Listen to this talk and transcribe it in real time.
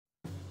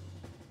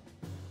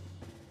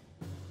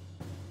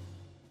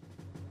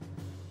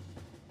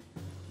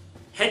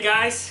Hey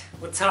guys,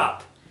 what's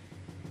up?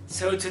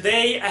 So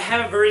today I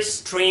have a very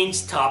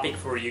strange topic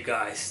for you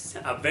guys.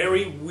 A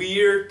very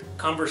weird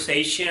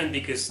conversation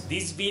because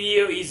this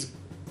video is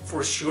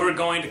for sure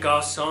going to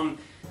cause some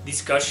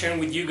discussion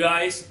with you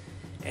guys,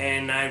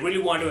 and I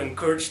really want to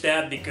encourage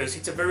that because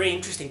it's a very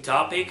interesting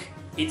topic.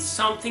 It's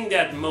something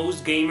that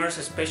most gamers,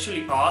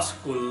 especially us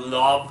who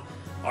love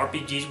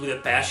RPGs with a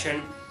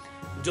passion,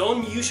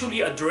 don't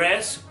usually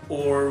address,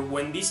 or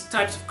when these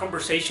types of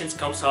conversations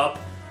comes up,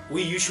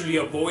 we usually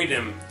avoid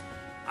them.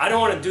 I don't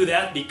want to do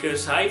that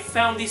because I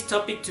found this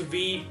topic to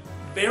be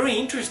very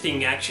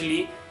interesting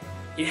actually.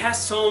 It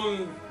has a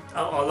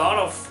lot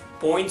of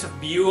points of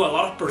view, a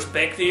lot of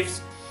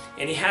perspectives,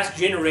 and it has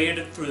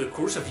generated through the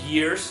course of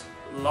years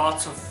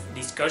lots of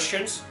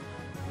discussions,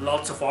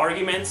 lots of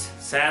arguments,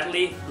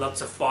 sadly,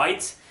 lots of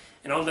fights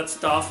and all that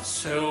stuff.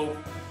 So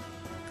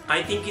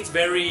I think it's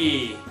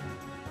very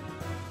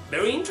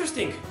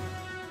interesting,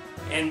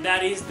 and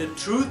that is the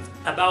truth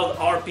about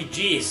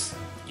RPGs.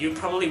 You're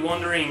probably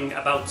wondering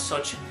about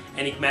such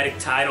enigmatic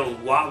title.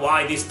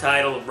 Why this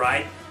title,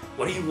 right?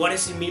 What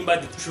does it mean by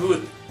the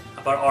truth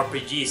about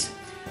RPGs?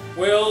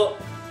 Well,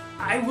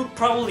 I would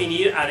probably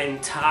need an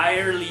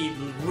entirely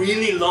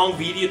really long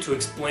video to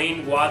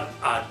explain what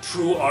a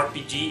true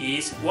RPG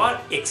is,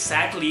 what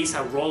exactly is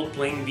a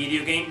role-playing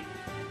video game,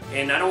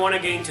 and I don't want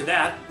to get into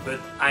that, but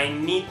I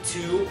need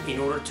to in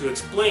order to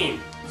explain.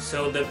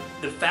 So the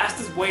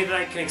fastest way that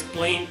I can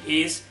explain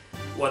is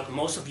what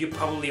most of you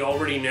probably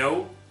already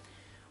know.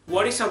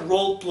 What is a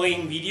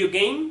role-playing video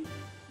game?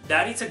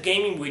 That is a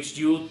game in which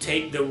you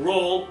take the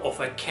role of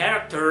a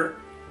character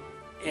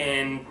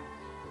and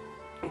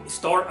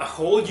start a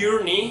whole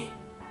journey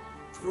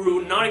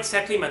through not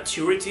exactly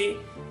maturity,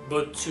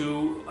 but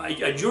to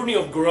a journey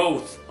of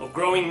growth, of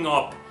growing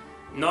up.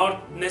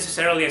 Not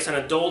necessarily as an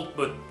adult,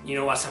 but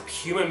as a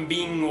human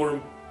being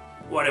or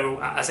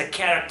whatever, as a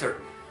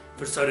character,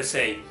 for so to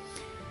say.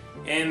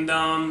 And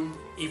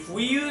if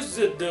we use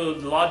the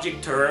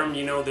logic term,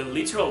 the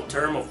literal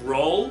term of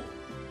role,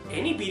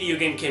 any video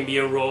game can be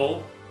a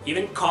role.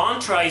 Even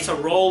Contra is a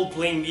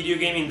role-playing video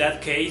game in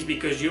that case,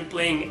 because you're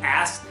playing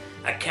as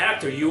a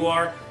character. You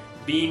are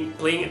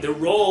playing the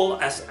role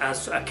as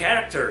a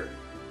character.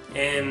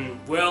 And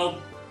well,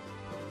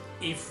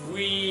 if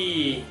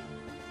we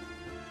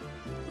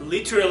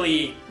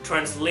literally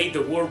translate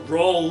the word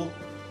role-playing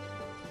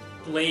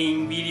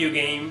video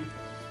game,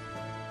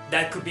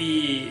 that could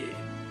be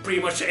pretty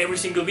much every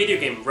single video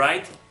game,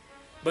 right?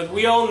 But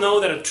we all know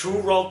that a true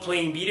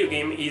role-playing video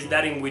game is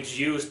that in which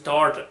you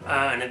start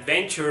an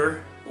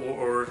adventure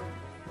or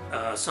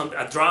a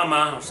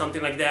drama or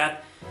something like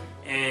that,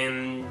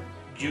 and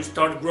you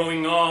start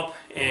growing up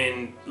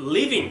and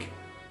living.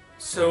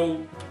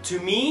 So to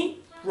me,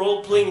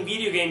 role-playing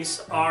video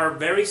games are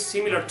very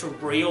similar to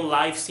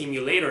real-life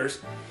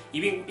simulators,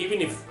 even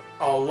if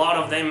a lot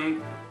of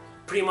them,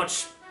 pretty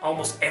much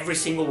almost every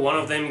single one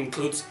of them,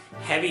 includes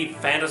heavy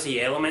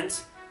fantasy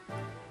elements.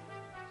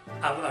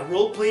 A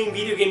role-playing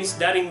video game is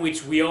that in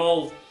which we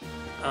all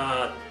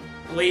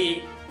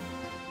play.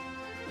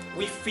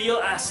 We feel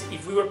as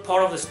if we were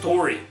part of the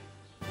story,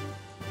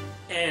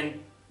 and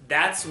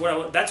that's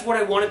what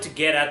I wanted to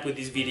get at with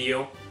this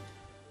video.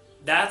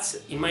 That's,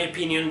 in my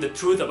opinion, the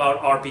truth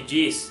about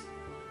RPGs.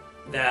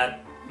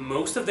 That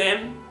most of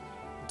them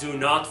do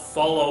not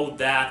follow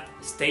that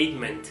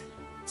statement,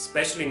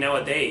 especially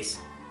nowadays.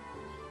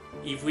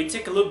 If we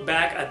take a look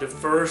back at the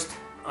first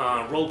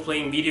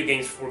role-playing video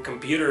games for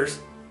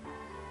computers,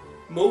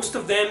 most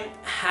of them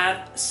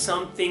had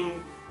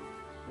something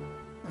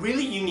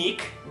really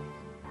unique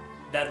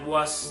that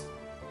was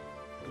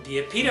the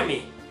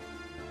epitome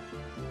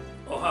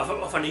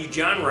of a new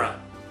genre,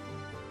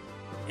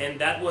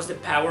 and that was the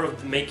power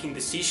of making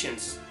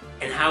decisions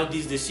and how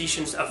these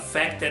decisions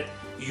affected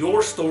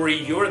your story,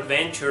 your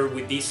adventure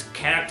with this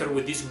character,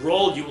 with this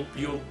role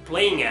you're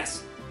playing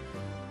as.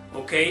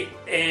 Okay,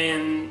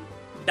 and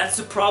that's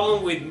the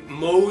problem with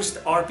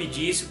most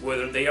RPGs,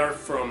 whether they are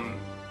from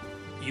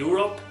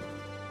Europe,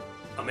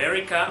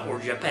 America or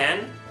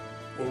Japan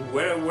or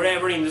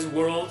wherever in this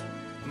world.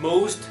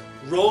 Most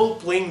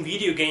role-playing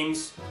video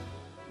games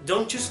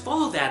don't just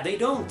follow that. They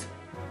don't.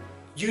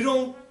 You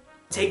don't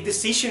take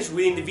decisions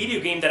within the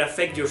video game that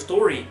affect your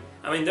story.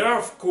 I mean, there are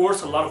of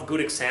course a lot of good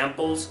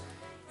examples,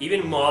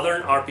 even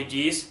modern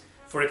RPGs.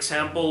 For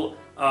example,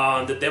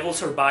 the Devil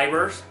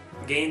Survivor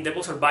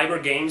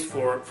games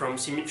from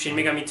Shin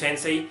Megami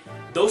Tensei.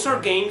 Those are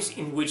games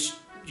in which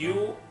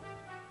you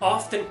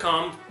often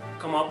come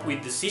up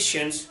with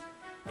decisions,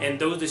 and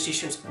those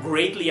decisions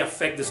greatly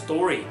affect the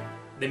story,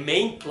 the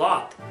main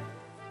plot.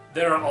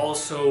 There are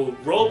also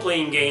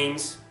role-playing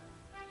games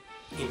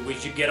in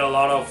which you get a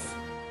lot of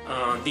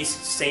these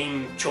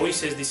same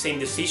choices, these same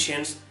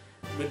decisions,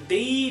 but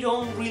they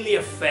don't really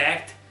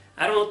affect.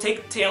 I don't know,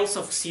 take Tales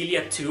of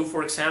Xillia 2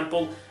 for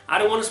example. I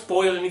don't want to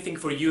spoil anything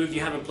for you if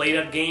you haven't played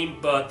that game,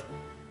 but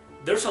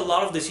there's a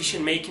lot of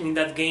decision making in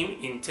that game,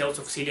 in Tales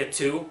of Xillia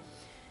 2,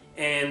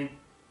 and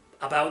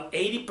about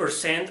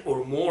 80%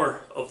 or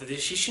more of the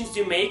decisions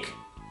you make,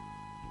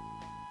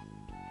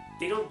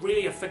 they don't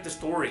really affect the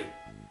story.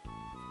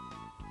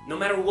 no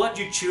matter what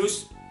you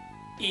choose,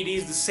 it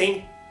is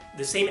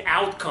the same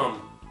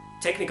outcome.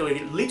 Technically,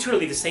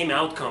 literally the same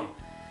outcome.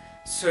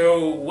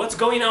 So what's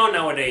going on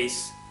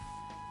nowadays?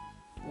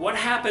 What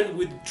happened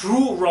with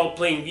true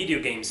role-playing video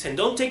games? And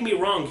don't take me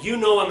wrong, you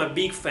know I'm a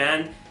big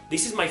fan.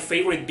 This is my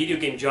favorite video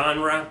game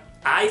genre.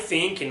 I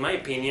think, in my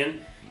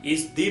opinion,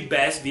 is the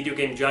best video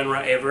game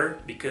genre ever,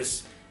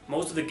 because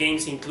most of the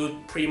games include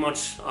pretty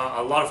much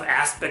a lot of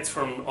aspects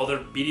from other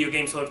video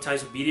games, other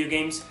types of video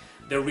games.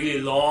 They're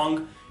really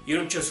long. You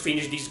don't just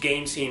finish these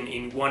games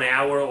in 1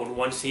 hour or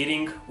one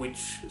sitting, which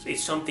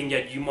is something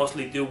that you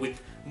mostly do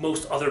with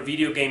most other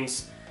video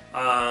games.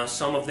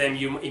 Some of them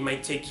it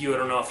might take you, I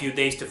don't know, a few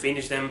days to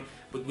finish them,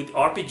 but with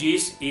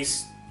RPGs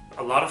is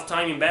a lot of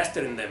time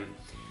invested in them.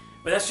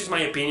 But that's just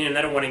my opinion, and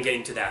I don't want to get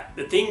into that.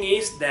 The thing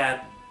is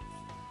that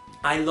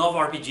I love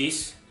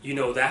RPGs, you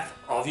know that,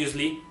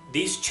 obviously.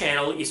 This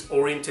channel is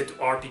oriented to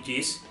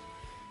RPGs,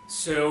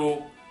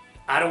 so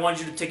I don't want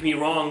you to take me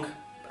wrong.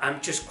 I'm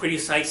just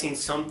criticizing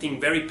something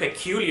very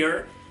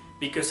peculiar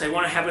because I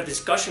want to have a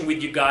discussion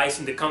with you guys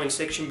in the comment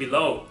section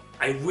below.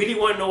 I really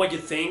want to know what you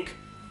think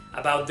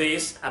about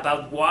this,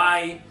 about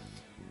why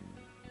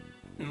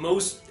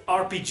most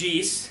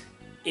RPGs,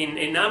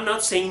 and I'm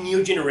not saying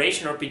new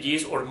generation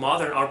RPGs or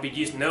modern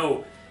RPGs,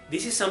 no.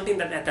 This is something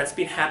that's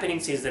been happening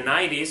since the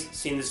 90s,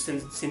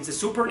 since the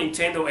Super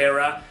Nintendo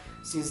era,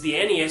 since the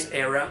NES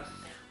era,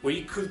 where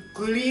you could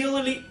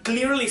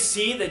clearly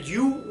see that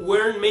you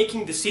weren't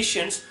making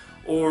decisions,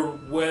 or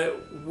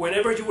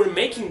whenever you were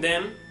making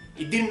them,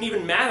 it didn't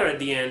even matter at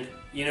the end.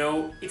 You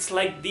know, it's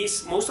like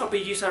this. Most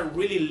RPGs are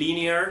really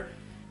linear,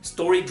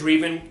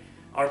 story-driven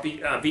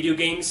video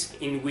games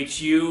in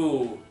which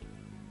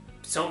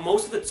some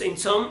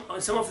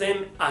of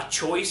them a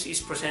choice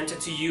is presented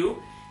to you,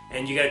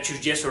 and you gotta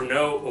choose yes or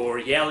no, or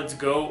yeah, let's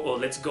go, or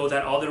let's go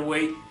that other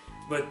way.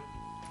 But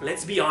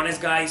let's be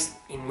honest, guys.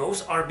 In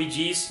most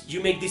RPGs, you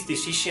make these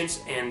decisions,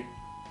 and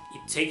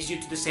it takes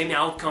you to the same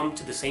outcome,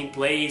 to the same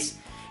place.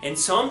 And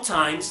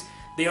sometimes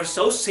they are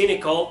so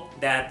cynical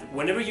that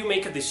whenever you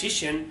make a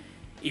decision,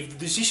 if the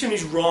decision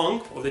is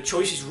wrong or the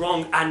choice is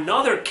wrong,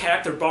 another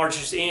character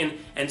barges in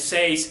and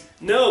says,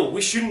 no,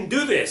 we shouldn't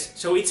do this.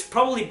 So it's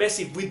probably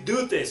best if we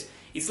do this.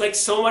 It's like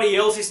somebody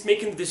else is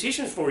making the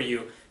decisions for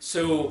you.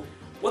 So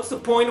what's the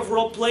point of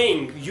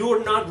role-playing?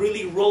 You're not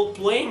really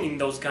role-playing in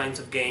those kinds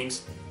of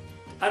games.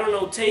 I don't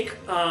know, take,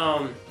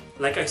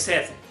 like I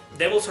said,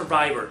 Devil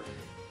Survivor.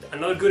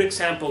 Another good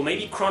example,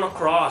 maybe Chrono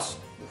Cross,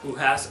 who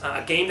has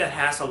a game that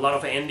has a lot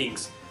of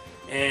endings,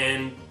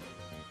 and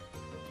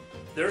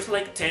there's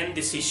like 10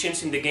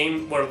 decisions in the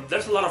game. Well,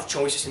 there's a lot of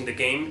choices in the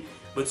game,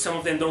 but some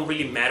of them don't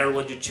really matter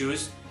what you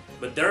choose.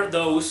 But there are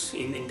those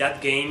in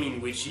that game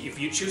in which if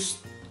you choose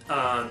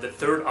the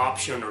third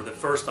option or the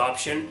first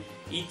option,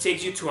 it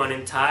takes you to an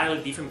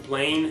entirely different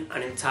plane,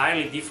 an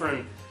entirely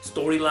different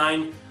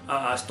storyline,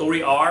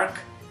 story arc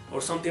or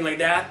something like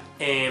that.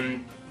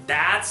 And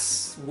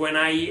that's when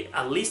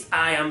at least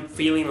I am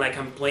feeling like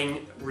I'm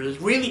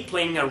really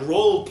playing a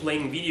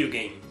role-playing video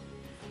game.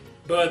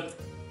 But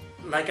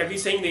like I've been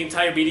saying the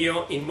entire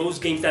video, in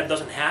most games that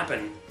doesn't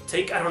happen.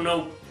 Take, I don't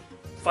know,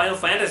 Final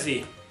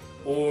Fantasy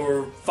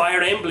or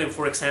Fire Emblem,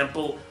 for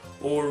example,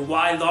 or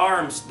Wild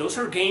Arms. Those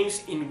are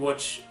games in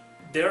which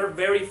there are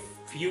very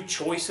few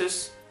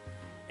choices,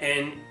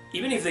 and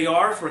even if they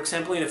are, for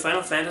example, in the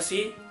Final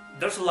Fantasy,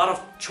 there's a lot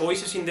of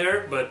choices in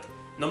there, but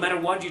no matter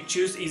what you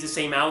choose, it's the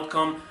same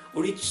outcome,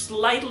 or it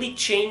slightly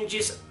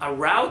changes a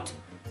route,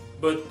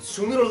 but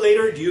sooner or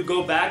later you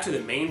go back to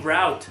the main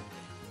route.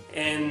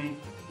 And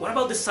what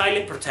about the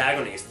silent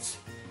protagonists?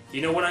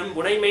 You know, when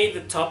I made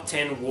the top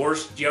 10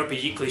 worst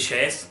JRPG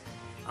cliches,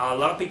 a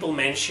lot of people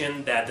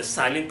mentioned that the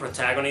silent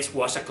protagonist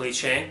was a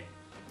cliche.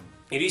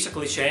 It is a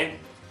cliche,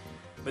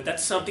 but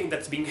that's something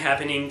that's been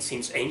happening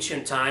since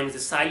ancient times. The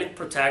silent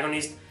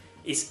protagonist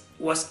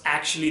was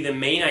actually the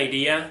main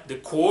idea, the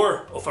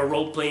core of a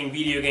role-playing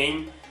video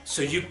game,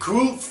 so you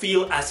could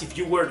feel as if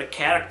you were the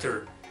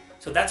character.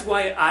 So that's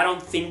why I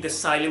don't think the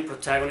silent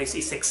protagonist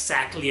is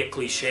exactly a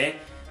cliche,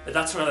 but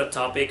that's another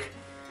topic.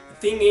 The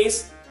thing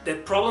is, the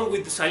problem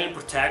with the silent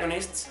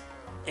protagonists,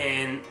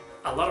 and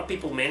a lot of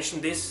people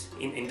mentioned this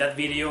in that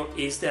video,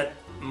 is that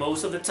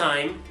most of the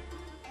time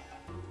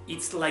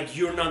it's like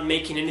you're not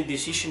making any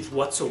decisions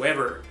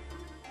whatsoever.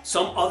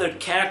 Some other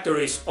character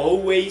is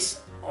always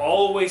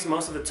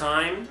most of the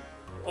time,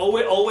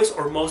 always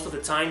or most of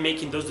the time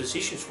making those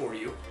decisions for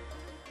you.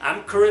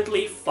 I'm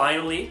currently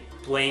finally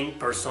playing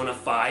Persona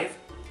 5,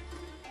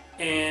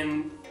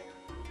 and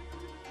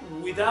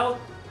without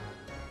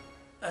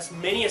as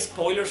many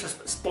spoilers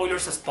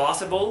as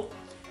possible,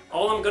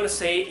 all I'm gonna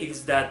say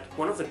is that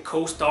one of the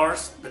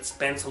co-stars that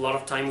spends a lot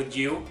of time with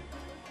you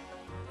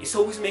is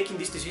always making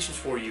these decisions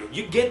for you.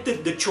 You get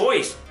the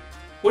choice.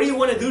 What do you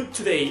want to do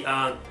today?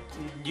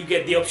 You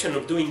get the option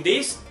of doing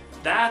this,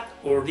 that,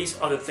 or this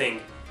other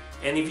thing.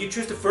 And if you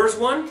choose the first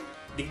one,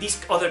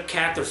 this other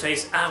character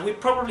says, we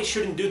probably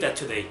shouldn't do that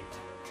today.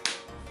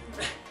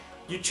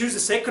 You choose the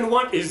second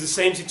one, it's the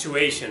same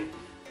situation.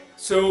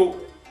 So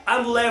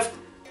I'm left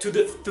to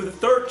the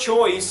third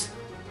choice,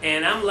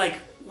 and I'm like,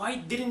 why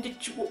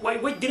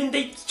didn't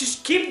they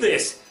just keep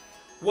this?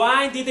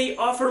 Why did they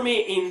offer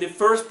me in the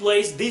first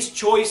place these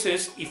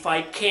choices if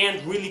I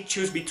can't really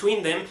choose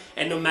between them,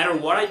 and no matter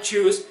what I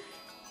choose,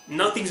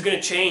 nothing's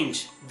gonna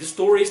change. The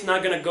story is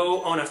not gonna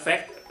go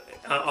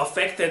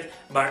affected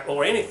by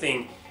or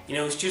anything. You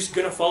know, it's just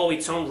gonna follow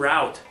its own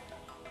route.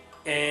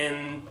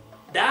 And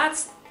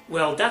that's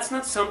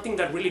not something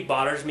that really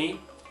bothers me.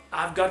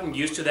 I've gotten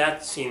used to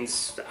that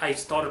since I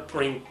started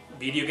playing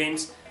video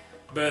games.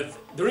 But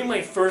during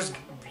my first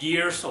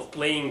years of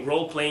playing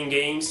role-playing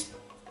games,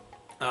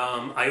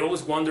 I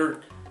always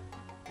wondered,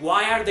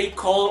 why are they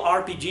called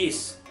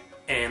RPGs?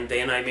 And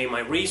then I made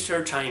my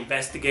research, I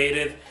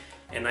investigated,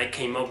 and I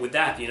came up with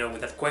that, you know,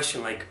 with that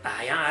question, like,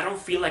 I don't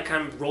feel like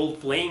I'm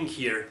role-playing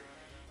here.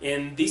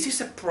 And this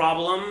is a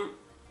problem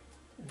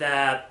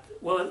that,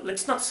 well,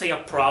 let's not say a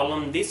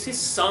problem, this is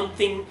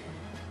something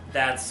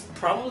that's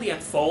probably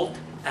at fault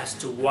as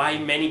to why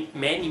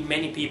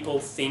many people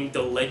think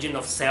The Legend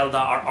of Zelda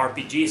are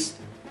RPGs.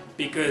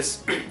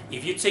 Because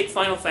if you take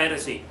Final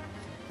Fantasy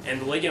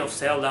and The Legend of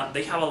Zelda,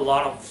 they have a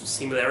lot of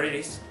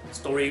similarities,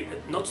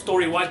 not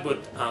story-wise, but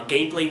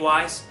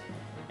gameplay-wise.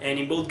 And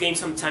in both games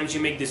sometimes you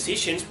make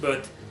decisions,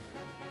 but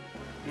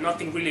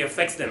nothing really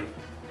affects them,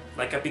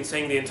 like I've been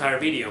saying the entire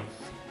video.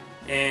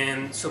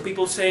 And so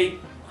people say,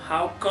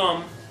 how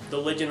come The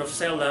Legend of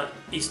Zelda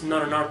is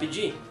not an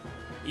RPG?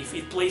 If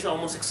it plays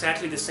almost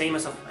exactly the same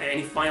as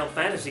any Final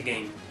Fantasy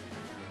game.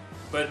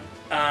 But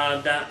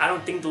I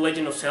don't think The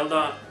Legend of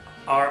Zelda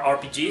are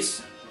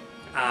RPGs.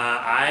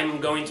 I'm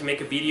going to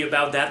make a video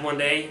about that one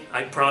day,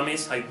 I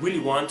promise. I really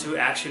want to,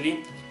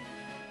 actually.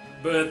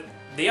 But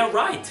they are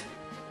right.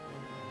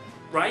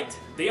 Right?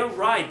 They are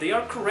right. They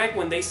are correct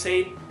when they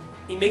say,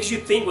 it makes you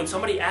think, when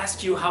somebody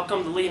asks you how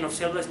come The Legend of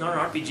Zelda is not an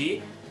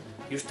RPG,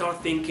 you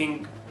start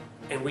thinking,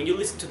 and when you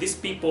listen to these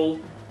people,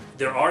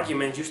 their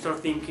arguments, you start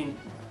thinking,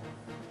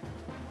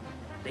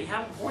 they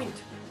have a point.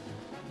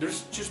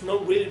 There's just no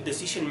real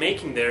decision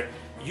making there.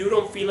 You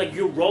don't feel like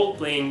you're role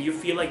playing. You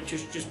feel like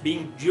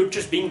you're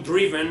just being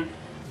driven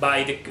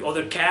by the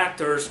other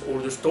characters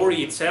or the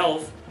story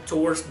itself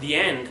towards the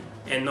end.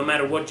 And no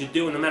matter what you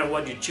do, no matter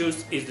what you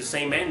choose, is the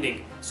same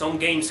ending. Some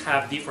games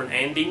have different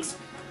endings,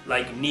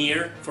 like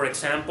Nier, for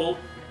example.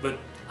 But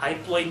I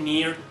played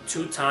Nier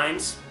 2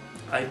 times.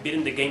 I've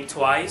beaten the game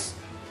twice,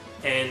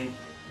 and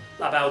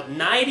about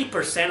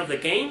 90% of the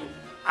game,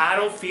 I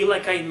don't feel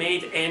like I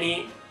made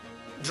any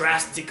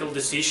drastical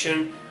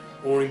decision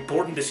or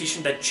important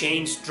decision that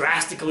changed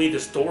drastically the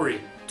story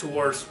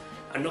towards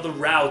another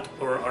route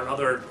or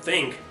another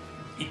thing.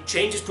 It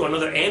changes to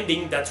another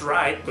ending, that's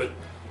right, but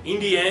in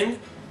the end,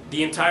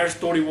 the entire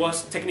story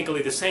was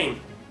technically the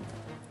same.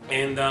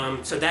 And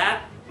so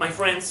that, my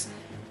friends,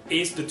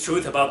 is the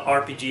truth about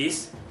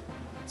RPGs.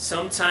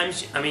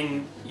 Sometimes, I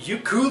mean, you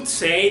could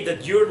say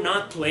that you're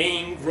not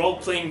playing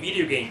role-playing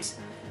video games,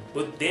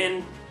 but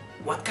then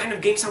what kind of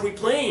games are we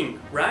playing,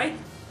 right?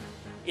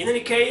 In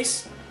any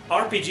case,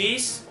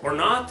 RPGs or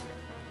not,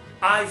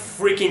 I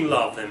freaking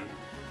love them.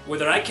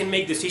 Whether I can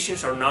make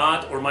decisions or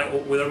not, or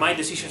whether my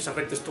decisions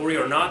affect the story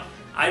or not,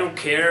 I don't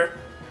care.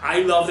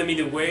 I love them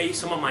either way.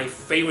 Some of my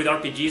favorite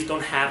RPGs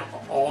don't have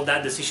all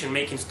that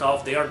decision-making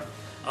stuff. They are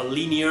a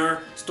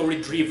linear,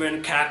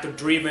 story-driven,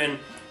 character-driven,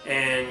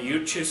 and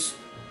you're just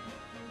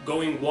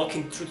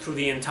walking through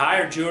the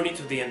entire journey,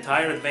 through the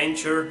entire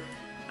adventure,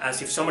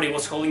 as if somebody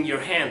was holding your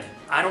hand.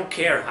 I don't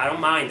care, I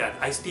don't mind that.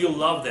 I still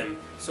love them.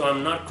 So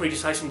I'm not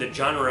criticizing the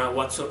genre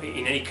whatsoever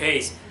in any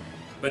case.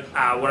 But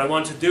what I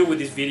want to do with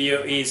this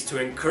video is to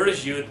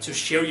encourage you to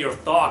share your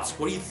thoughts.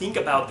 What do you think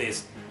about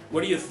this?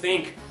 What do you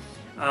think?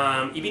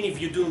 Even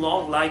if you do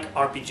not like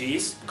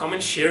RPGs, come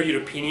and share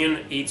your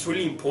opinion. It's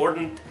really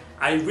important.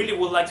 I really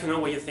would like to know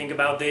what you think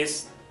about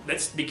this.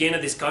 Let's begin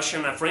a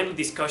discussion, a friendly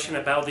discussion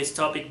about this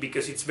topic,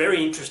 because it's very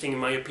interesting in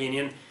my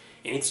opinion,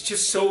 and it's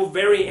just so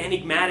very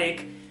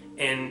enigmatic,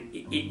 and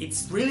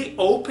it's really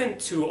open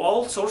to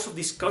all sorts of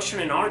discussion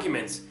and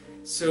arguments.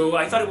 So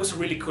I thought it was a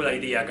really cool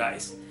idea,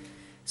 guys.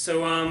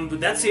 So but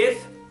that's it.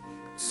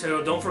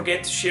 So don't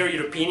forget to share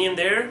your opinion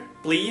there,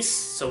 please,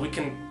 so we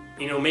can,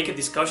 you know, make a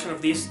discussion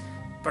of this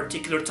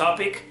particular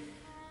topic.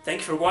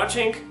 Thank you for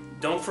watching.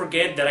 Don't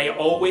forget that I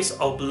always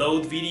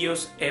upload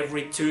videos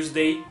every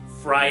Tuesday,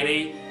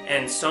 Friday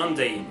and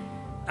Sunday.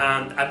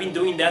 And I've been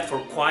doing that for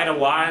quite a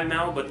while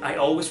now, but I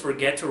always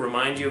forget to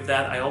remind you of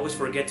that. I always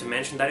forget to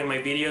mention that in my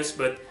videos,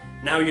 but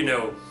now you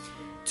know.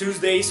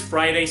 Tuesdays,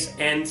 Fridays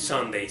and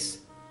Sundays.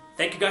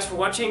 Thank you guys for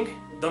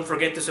watching. Don't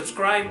forget to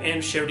subscribe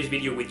and share this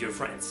video with your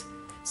friends.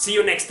 See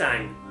you next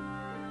time.